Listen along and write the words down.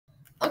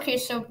Okay,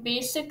 so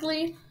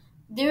basically,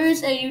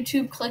 there's a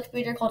YouTube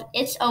clickbaiter called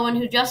ItsOwen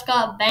who just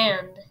got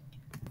banned.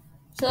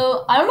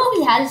 So I don't know if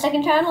he has a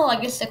second channel. I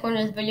guess according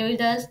to his video he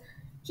does.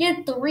 He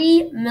had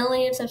 3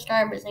 million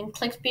subscribers and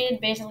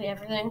clickbaited basically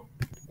everything.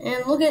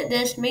 And look at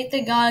this, make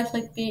the god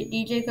clickbait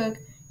DJ Cook.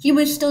 He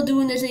was still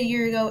doing this a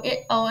year ago.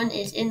 ItsOwen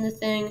is in the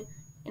thing,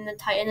 in the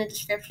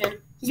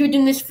description. He's been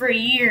doing this for a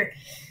year.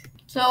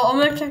 So I'm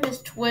gonna check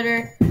his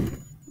Twitter.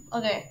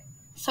 Okay,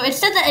 so it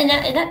said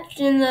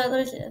that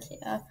let's see,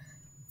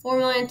 4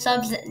 million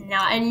subs,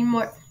 not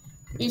anymore.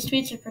 These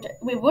tweets are protected.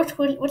 Wait, what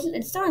is it?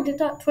 It's still on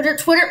TikTok?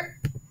 Twitter.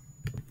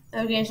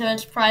 Okay, so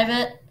it's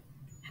private.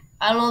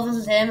 I don't know if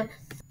this is him.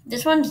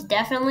 This one's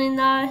definitely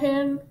not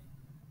him.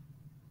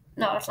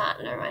 No, it's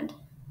not. Never mind.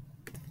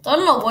 So I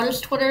don't know what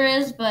his Twitter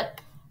is,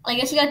 but I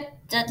guess he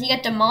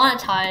got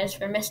demonetized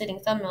for misleading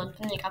thumbnails,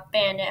 and he got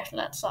banned after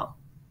that. So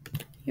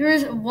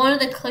here's one of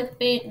the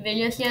clickbait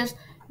videos he has.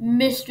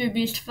 Mr.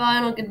 Beast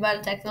final goodbye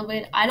to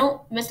Technoblade.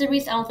 Mr.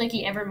 Beast, I don't think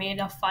he ever made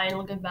a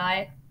final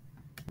goodbye.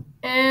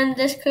 And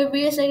this could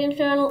be a second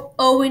channel.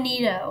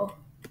 Owenito.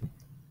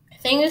 I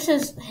think this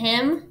is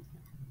him.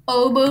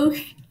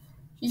 Obosh.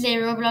 He's a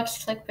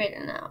Roblox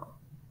clickbaiter now.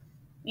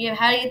 You have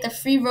how to get the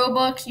free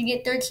Robux. You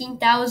get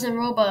 13,000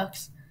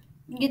 Robux.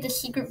 You get the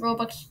secret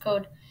Robux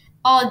code.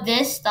 Oh,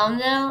 this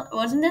thumbnail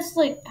wasn't this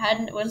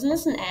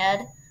an ad?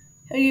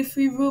 How do you get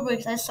free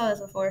Robux? I saw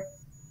this before.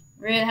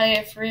 Read how to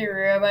get free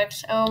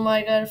Robux. Oh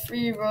my god,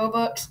 free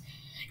Robux.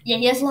 Yeah,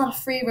 he has a lot of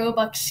free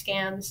Robux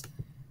scams.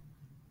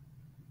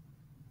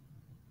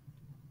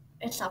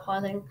 It's not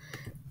pausing.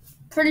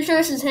 Pretty sure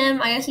this is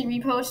him. I guess he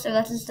reposted, so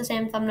that's just the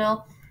same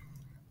thumbnail.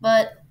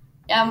 But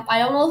yeah, I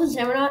don't know if it's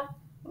him or not.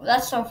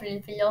 That's all for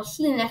this video.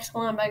 See you in the next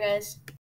one. Bye, guys.